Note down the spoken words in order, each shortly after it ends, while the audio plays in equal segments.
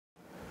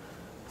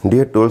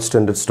Dear 12th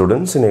standard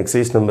students, in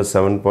exercise number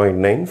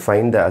 7.9,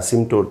 find the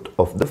asymptote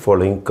of the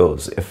following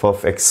curves. F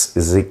of x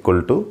is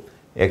equal to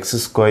x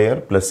square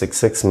plus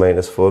 6x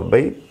minus 4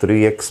 by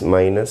 3x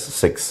minus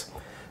 6.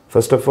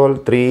 First of all,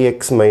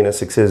 3x minus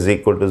 6 is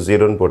equal to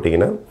 0 and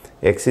pottingina,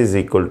 x is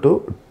equal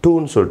to 2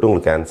 and so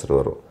to answer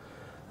varum.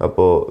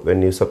 Appo,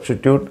 when you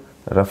substitute,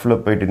 roughly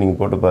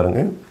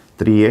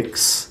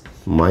 3x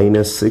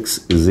minus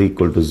 6 is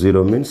equal to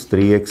 0 means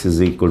 3x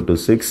is equal to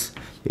 6.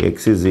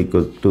 X is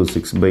equal to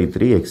 6 by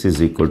 3, x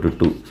is equal to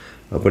 2.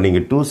 அப்போ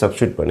நீங்கள் 2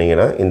 substitute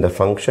பண்ணீங்கன்னா இந்த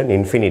function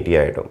infinity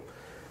ஆயிடும்.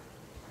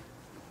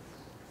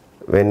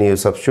 When you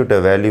substitute a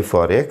value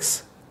for x,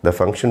 the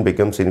function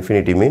becomes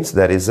infinity means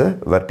there is a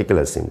vertical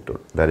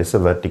asymptote. There is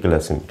a vertical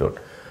asymptote.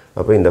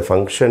 அப்போ இந்த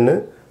function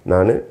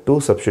நான் 2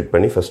 substitute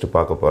பண்ணி first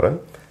பார்க்க போகிறேன்.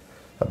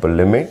 அப்போ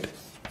limit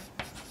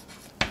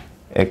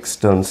x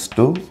turns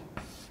to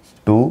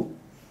 2,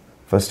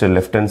 first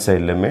left hand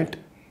side limit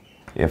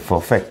f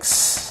of x.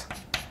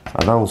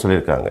 அதான் அவங்க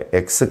சொல்லியிருக்காங்க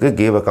எக்ஸுக்கு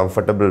give a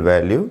comfortable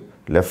value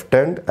left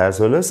hand as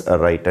well as a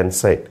right hand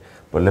side.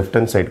 இப்போ left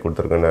hand side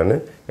கொடுத்துருக்கேன் நான்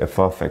f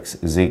of x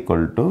is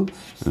equal to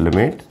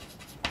limit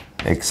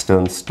x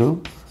turns to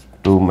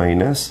 2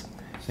 minus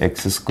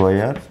x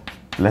square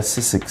plus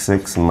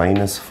 6x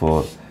minus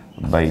 4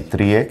 by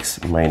 3x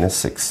minus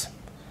 6.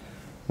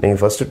 நீங்கள்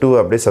first 2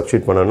 அப்படியே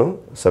substitute பண்ணணும்.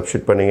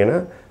 Substitute பண்ணிங்கன்னா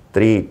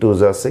 3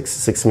 2s are 6,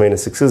 6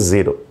 minus 6 is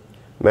 0.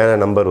 மேலே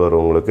number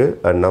வரும் உங்களுக்கு.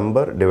 a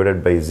number divided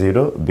by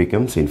 0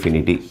 becomes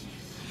infinity.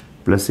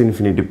 plus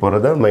infinity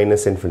போகிறதா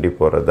minus infinity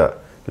போகிறதா.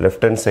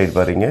 Left hand side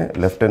பாருங்க,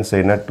 லெஃப்ட் ஹேண்ட்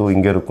சைடுனா 2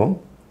 இங்கே இருக்கும்.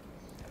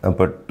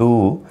 அப்போ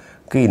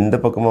 2க்கு இந்த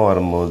பக்கமாக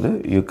வரும்போது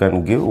யூ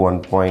கேன் கிவ்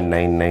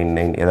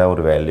 1.999 ஏதாவது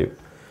ஒரு வேல்யூ.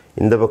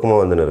 இந்த பக்கமாக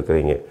வந்துன்னு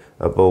இருக்கிறீங்க.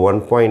 அப்போ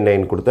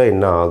 1.9 கொடுத்தா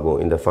என்ன ஆகும்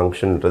இந்த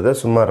ஃபங்க்ஷன்றதை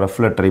சும்மா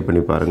ரஃபில் ட்ரை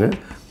பண்ணி பாருங்கள்.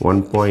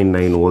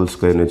 1.9 ஹோல்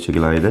ஸ்கொயர்னு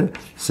வச்சுக்கலாம். இது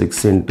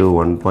 6 into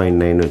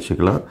 1.9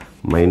 வச்சுக்கலாம்.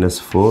 minus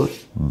 4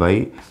 by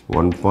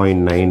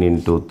 1.9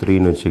 into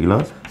 3ன்னு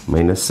வச்சுக்கலாம்.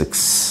 minus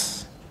 6.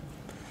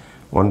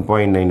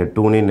 1.9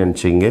 2ன்னு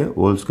நினச்சிங்க.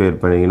 ஹோல்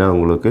ஸ்கொயர் பண்ணிங்கன்னா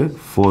உங்களுக்கு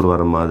 4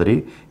 வர மாதிரி.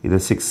 இதை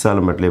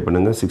 6ஆல் மல்டிப்ளை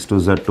பண்ணுங்கள். 6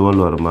 2s are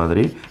 12 வர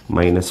மாதிரி.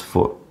 minus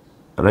 4.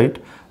 ரைட்.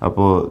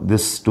 அப்போது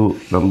this two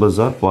numbers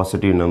are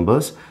positive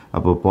numbers.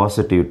 அப்போ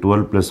positive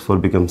 12 plus 4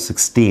 becomes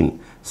 16.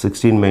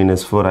 16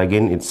 minus 4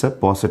 again it's a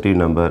positive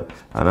number.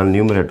 அதனால்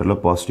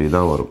நியூமரேட்டரில் பாசிட்டிவ்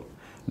தான் வரும்.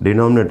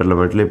 டினாமினேட்டரில்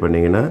மல்டிப்ளை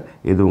பண்ணிங்கன்னா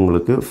இது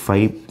உங்களுக்கு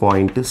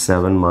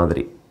 5.7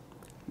 மாதிரி.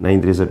 9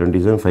 3s are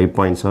 27,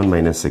 5.7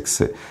 minus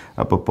 6.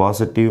 அப்போ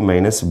positive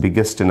minus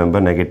biggest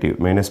number negative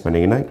minus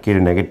பண்ணிங்கன்னா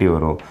கீழே நெகட்டிவ்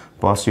வரும்.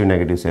 பாசிட்டிவ்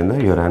நெகட்டிவ்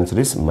சேர்ந்தால் your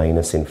answer is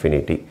minus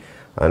infinity.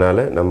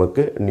 அதனால்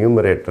நமக்கு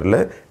நியூமரேட்டரில்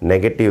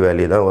நெகட்டிவ்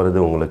வேல்யூ தான் வருது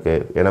உங்களுக்கு.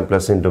 ஏன்னா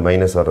ப்ளஸ் இன்ட்டு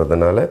மைனஸ்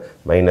வர்றதுனால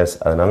மைனஸ்.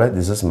 அதனால்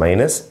this is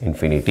minus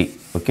infinity.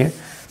 Okay.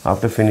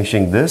 After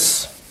finishing this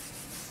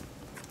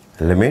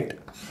limit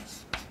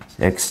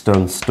x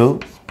turns to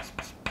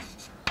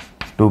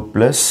 2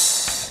 plus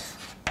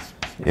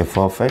f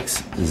of x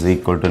is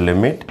equal to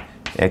limit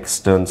x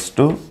turns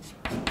to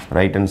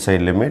right hand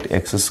side limit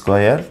x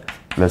square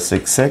plus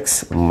 6x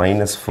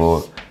minus 4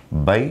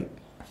 by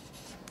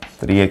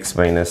 3x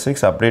minus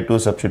 6. அப்படியே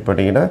 2 substitute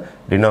பண்ணிங்கன்னா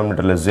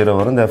டினாமினேட்டரில் 0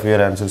 வரும். therefore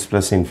your answer is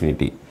plus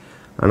infinity.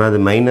 ஆனால் அது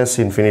minus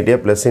இன்ஃபினிட்டியாக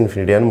plus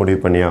இன்ஃபினிட்டியான்னு முடிவு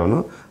பண்ணி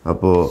ஆகணும்.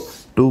 அப்போது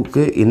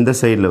 2க்கு இந்த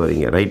சைடில்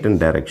வரீங்க ரைட்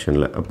ஹேண்ட்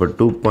டைரெக்ஷனில். அப்போ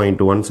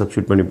 2.1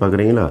 சப்ஸ்டியூட் பண்ணி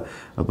பார்க்குறீங்களா?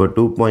 அப்போ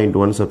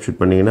 2.1 சப்ஸ்டியூட்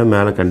பண்ணிங்கன்னா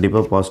மேலே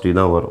கண்டிப்பாக பாசிட்டிவ்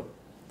தான் வரும்.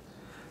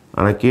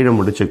 ஆனால் கீழே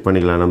மட்டும் செக்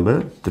பண்ணிக்கலாம் நம்ம.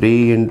 3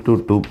 into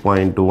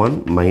 2.1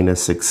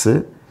 minus 6.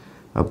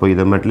 அப்போ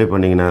இதை மல்டிப்ளை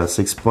பண்ணிங்கன்னா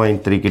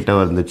 6.3 கிட்ட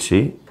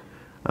வந்துச்சு.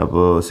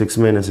 அப்போது 6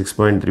 minus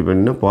 6.3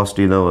 பண்ணிங்கன்னா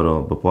பாசிட்டிவ் தான் வரும்.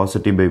 அப்போ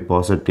positive by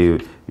positive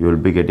you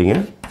will be getting a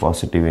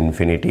positive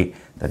infinity,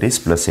 that is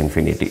plus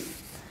infinity.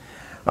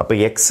 அப்போ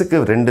எக்ஸுக்கு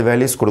 2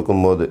 வேல்யூஸ்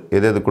கொடுக்கும்போது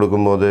எது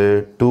கொடுக்கும்போது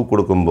 2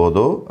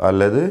 கொடுக்கும்போதோ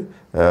அல்லது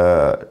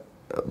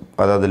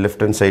அதாவது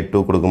left hand side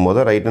 2 கொடுக்கும்போதோ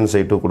right hand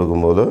side 2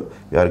 கொடுக்கும்போதோ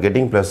you are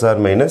getting plus R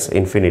minus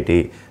infinity.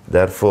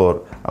 therefore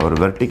our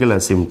vertical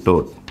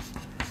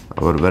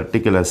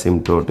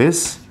asymptote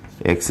is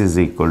x is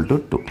equal to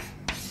 2.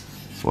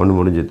 ஒன்று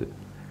முடிஞ்சது.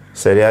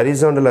 சரி,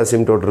 ஹரிசாண்டல்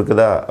அசிம்டோட்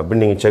இருக்குதா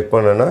அப்படின்னு நீங்கள் செக்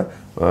பண்ணோன்னா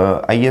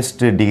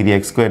ஹையஸ்ட் டிகிரி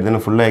எக்ஸ் ஸ்கொயர் தானே.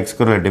 ஃபுல்லாக எக்ஸ்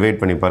ஸ்கொயரில் டிவைட்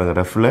பண்ணி பாருங்கள்.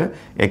 ரஃபில்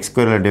எக்ஸ்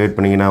ஸ்கொயரில் டிவைட்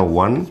பண்ணிங்கன்னா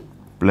 1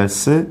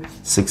 ப்ளஸ்ஸு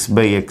 6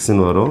 by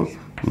எக்ஸ்ன்னு வரும்.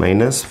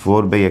 மைனஸ்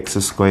 4 by எக்ஸ்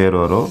ஸ்கொயர்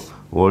வரும்.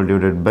 ஹோல்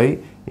டிவைடட் பை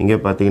இங்கே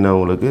பார்த்தீங்கன்னா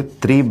உங்களுக்கு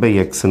 3 by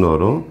எக்ஸ்ன்னு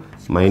வரும்.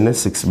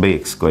 Minus 6 by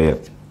X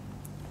square.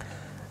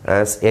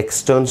 As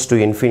eggs turns to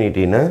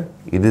இன்ஃபினிட்டினா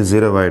இது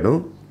 0 ஆகிடும்,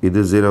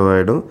 இது 0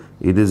 ஆகிடும்,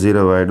 இது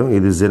 0 ஆகிடும்,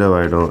 இது 0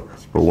 ஆகிடும்.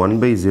 இப்போ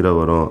 1/0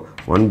 வரும்.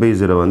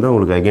 1/0 வந்து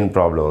உங்களுக்கு அகெயின்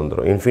ப்ராப்ளம்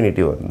வந்துடும்,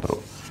 இன்ஃபினிட்டி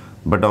வந்துடும்.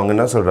 பட் அவங்க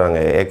என்ன சொல்கிறாங்க,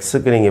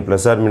 எக்ஸுக்கு நீங்கள்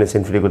ப்ளஸ் ஆர் மைனஸ்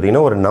இன்ஃபினிட்டி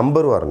கொடுத்தீங்கன்னா ஒரு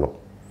நம்பர் வரணும்,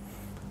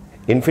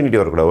 இன்ஃபினிட்டி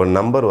வரக்கூடாது, ஒரு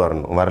நம்பர்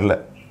வரணும். வரல.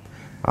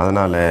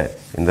 அதனால்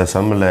இந்த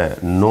சம்மில்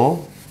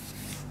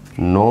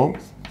no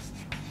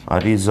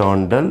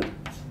horizontal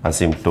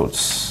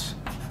asymptotes.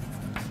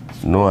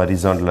 no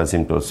horizontal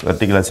asymptotes.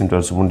 Vertical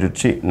asymptotes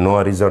முடிஞ்சிடுச்சு. no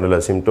horizontal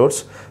asymptotes.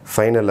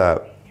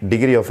 ஃபைனலாக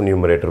டிகிரி ஆஃப்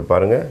நியூமரேட்டர்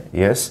பாருங்கள்.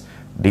 S,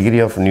 degree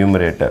of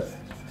numerator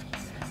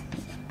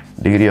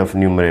degree of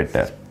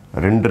numerator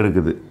 2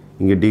 இருக்குது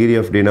இங்கே degree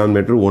of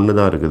denominator 1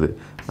 தான் இருக்குது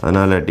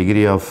அதனால்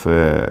degree of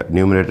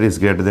numerator is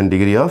greater than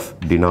degree of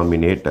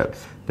denominator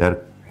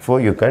therefore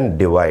you can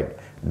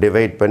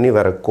divide பண்ணி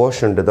வர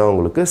quotient தான்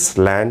உங்களுக்கு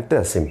slant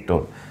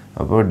asymptote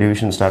அப்போ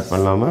division start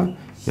பண்ணலாமா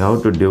you have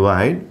to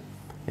divide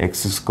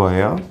x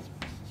square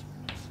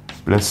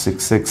plus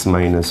 6x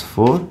minus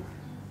 4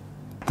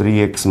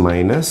 3x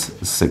minus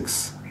 6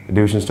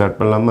 division start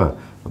பண்ணலாமா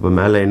அப்போ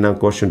மேலே என்ன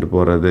quotient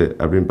போகிறது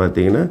அப்படின்னு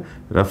பார்த்தீங்கன்னா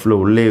ரஃபில்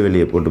உள்ளே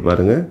வெளியே போட்டு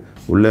பாருங்கள்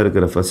உள்ளே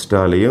இருக்கிற ஃபஸ்ட்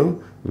ஆலையும்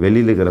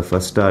வெளியில் இருக்கிற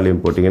ஃபஸ்ட்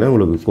ஆலையும் போட்டிங்கன்னா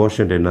உங்களுக்கு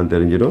quotient என்னன்னு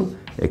தெரிஞ்சிடும்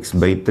x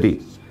by 3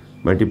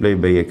 multiply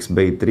by x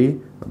by 3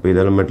 அப்போ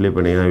இதெல்லாம் மல்டிப்ளை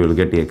பண்ணிங்கன்னா you will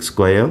get x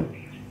square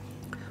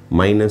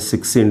minus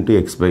 6 into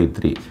x by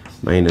 3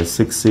 minus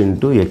 6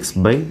 into x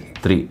by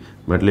 3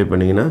 multiply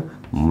பண்ணிங்கன்னா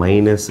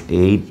minus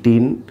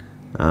 18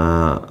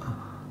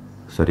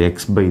 sorry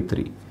x by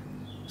 3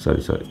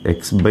 sorry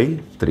x by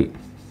 3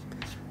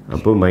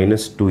 அப்போ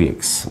minus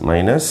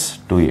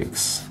 2x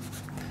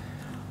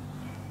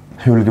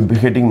you will be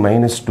getting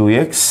minus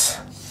 2x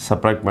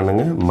subtract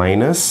பண்ணுங்க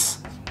minus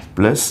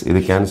plus இது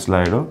cancel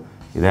ஆகிடும்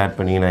இது add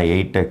பண்ணிங்கன்னா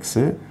 8x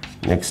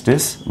next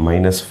is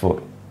minus 4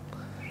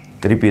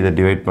 திருப்பி இதை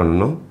divide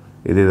பண்ணணும்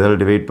இது இதால்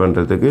டிவைட்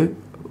பண்ணுறதுக்கு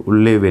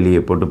உள்ளே வெளியே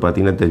போட்டு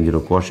பார்த்தீங்கன்னா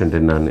தெரிஞ்சிடும் quotient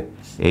என்னன்னு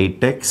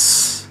 8x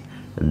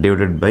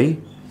divided by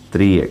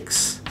 3x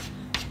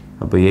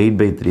அப்போ 8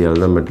 by 3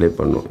 ஆல் தான் மல்டிப்ளை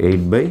பண்ணணும்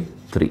 8 by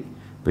 3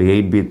 இப்போ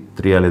 8 by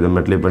 3 ஆல் இதை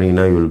மல்டிப்ளை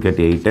பண்ணிங்கன்னா you will get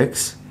 8x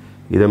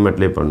இதை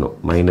மல்டிப்ளை பண்ணணும்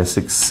minus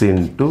 6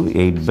 into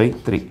 8 by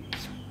 3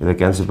 இதை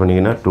கேன்சல்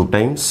பண்ணிங்கன்னா 2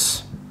 times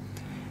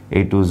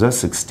 8 2s are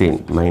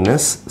 16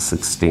 minus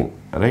 16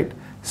 right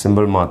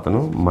simple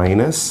மாற்றணும்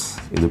மைனஸ்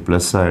இது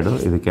ப்ளஸ் ஆகிடும்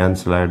இது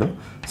கேன்சல் ஆகிடும்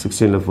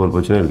 16ல் 4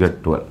 போச்சுன்னா you get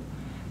 12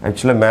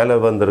 ஆக்சுவலாக மேலே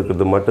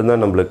வந்திருக்கிறது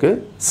மட்டும்தான் நம்மளுக்கு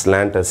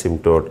slant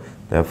asymptote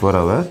therefore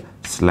our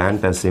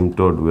slant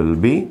asymptote will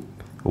be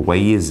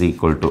y is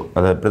equal to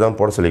அதை அப்படி தான்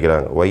போட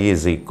சொல்லிக்கிறாங்க y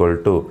is equal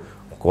to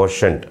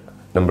quotient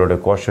நம்மளோட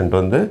quotient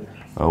வந்து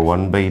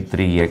 1 by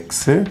 3x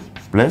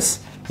plus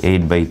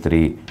 8 by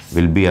 3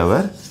 will be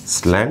our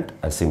slant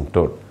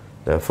asymptote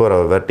therefore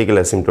our vertical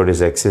asymptote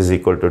is x is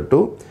equal to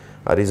 2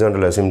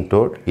 horizontal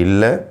asymptote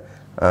இல்லை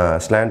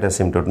slant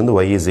asymptote வந்து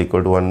y is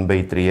equal to 1 by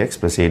 3x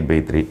plus 8 by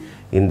 3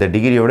 இந்த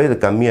டிகிரியோட இது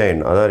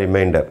கம்மியாயிடும் அதான்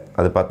reminder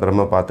அது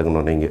பத்திரமா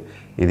பார்த்துக்கணும் நீங்கள்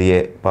இது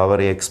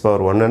பவர் x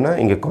பவர் 1ன்னா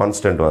இங்கே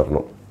கான்ஸ்டன்ட்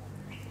வரணும்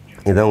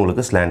இதுதான்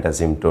உங்களுக்கு slant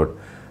asymptote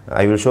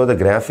I will show the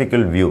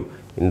graphical view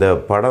இந்த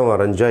படம்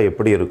வரைஞ்சா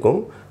எப்படி இருக்கும்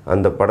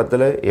அந்த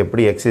படத்தில்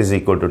எப்படி x is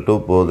equal to 2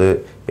 போகுது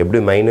எப்படி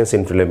மைனஸ்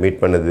இன்ஃபினிட்டியில் மீட்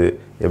பண்ணுது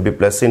எப்படி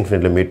ப்ளஸ்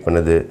இன்ஃபினிட்டியில் மீட்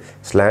பண்ணுது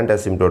slant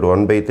asymptote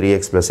 1 by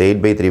 3x plus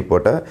 8 by 3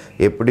 போட்டால்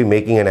எப்படி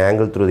making an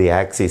angle through the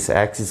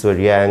axis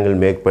வழியாக ஆங்கிள்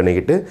மேக்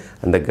பண்ணிக்கிட்டு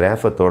அந்த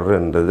கிராஃபை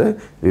தொடர்ன்றதை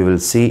we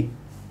will see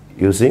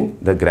using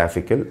the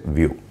graphical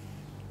view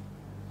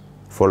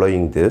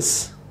following this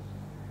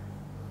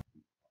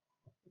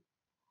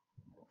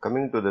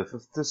coming to the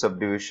fifth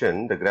subdivision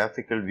the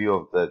graphical view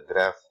of the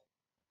graph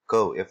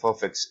curve f of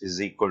x is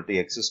equal to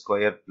x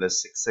square plus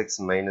 6x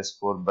minus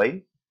 4 by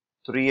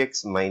 3x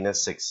minus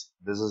 6.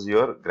 This is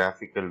your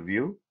graphical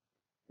view.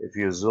 If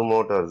you zoom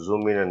out or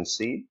zoom in and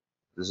see,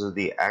 this is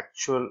the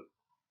actual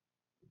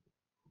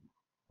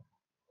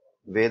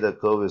way the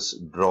curve is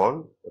drawn.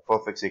 F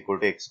of x equal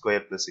to x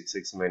square plus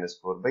 6x minus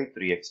 4 by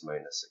 3x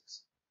minus 6.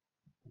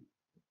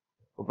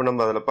 இப்போ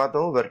நம்ம அதில்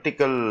பார்த்தோம்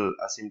vertical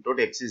asymptote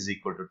x is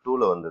equal to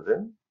 2ல வந்தது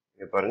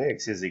இங்கே பாருங்க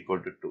x is equal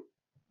to 2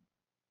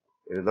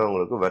 இதுதான்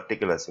உங்களுக்கு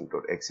vertical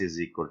asymptote x is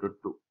equal to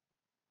 2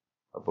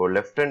 அப்போ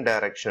left hand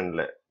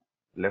directionல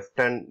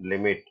left hand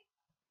limit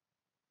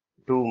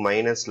 2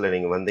 minusல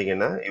நீங்க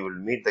வந்தீங்கன்னா you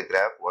will meet the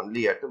graph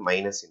only at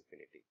minus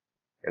infinity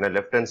ஏன்னா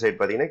left hand side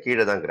பார்த்தீங்கன்னா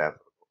கீழே தான் graph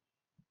இருக்கும்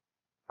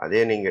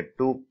அதே நீங்க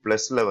 2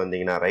 plusல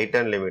வந்தீங்கன்னா right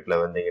hand limitல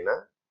வந்தீங்கன்னா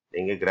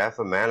நீங்க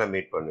கிராஃபை மேலே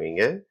மீட்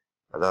பண்ணுவீங்க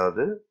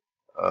அதாவது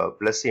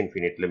பிளஸ்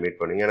இன்ஃபினிட்டில மீட்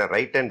பண்ணுவீங்க ஏன்னா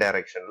ரைட் ஹேண்ட்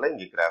டைரக்ஷன்ல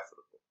இங்க கிராஃப்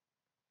இருக்கும்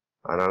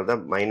அதனால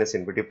தான் மைனஸ்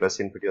இன்ஃபினிட்டி பிளஸ்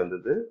இன்ஃபினிட்டி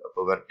வந்தது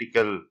அப்போ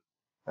வெர்டிக்கல்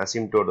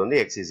அசிம்ப்டோட் வந்து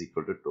x is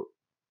equal to 2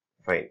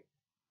 fine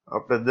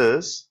after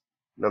this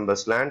நம்ம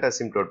ஸ்லாண்ட்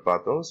அசிம்ப்டோட்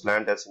பார்த்தோம்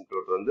ஸ்லாண்ட்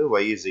அசிம்ப்டோட் வந்து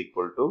y is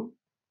equal to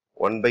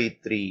 1 by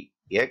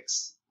 3x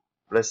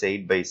plus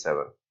 8 by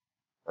 7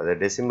 அதை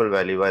டெசிமல்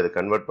வேல்யூவா இதை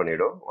கன்வெர்ட்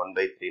பண்ணிடும் 1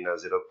 by 3 னா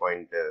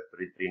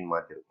 0.33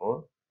 மாற்றிருக்கும்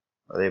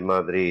அதே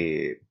மாதிரி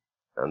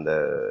and the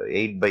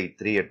 8 by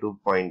 3 at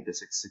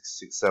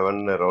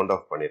 2.6667 round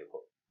off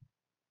பண்ணிருக்கோம்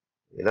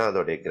இதான்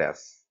அதோட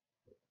graph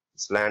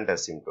slant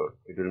asymptote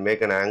it will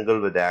make an angle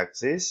with the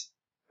axis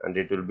and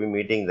it will be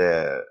meeting the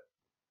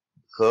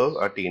curve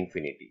at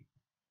infinity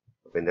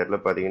அப்ப இந்த இடத்துல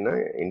பாத்தீங்கன்னா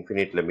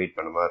infiniteல மீட்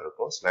பண்ண மாதிரி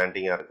இருக்கும்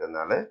slanting-ஆ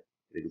இருக்கிறதுனால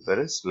இதுக்கு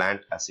பேரு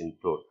slant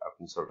asymptote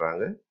அப்படின்னு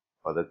சொல்றாங்க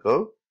for the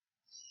curve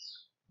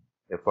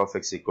f of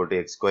x equal to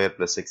x square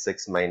plus 6x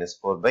minus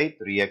 4 by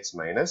 3x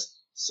minus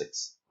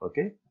 6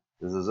 okay.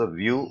 This is a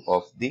view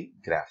of the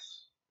graph.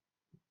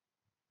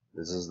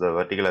 This is the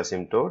vertical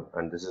asymptote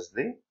and this is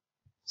the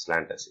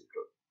slant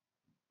asymptote.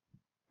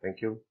 Thank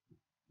you.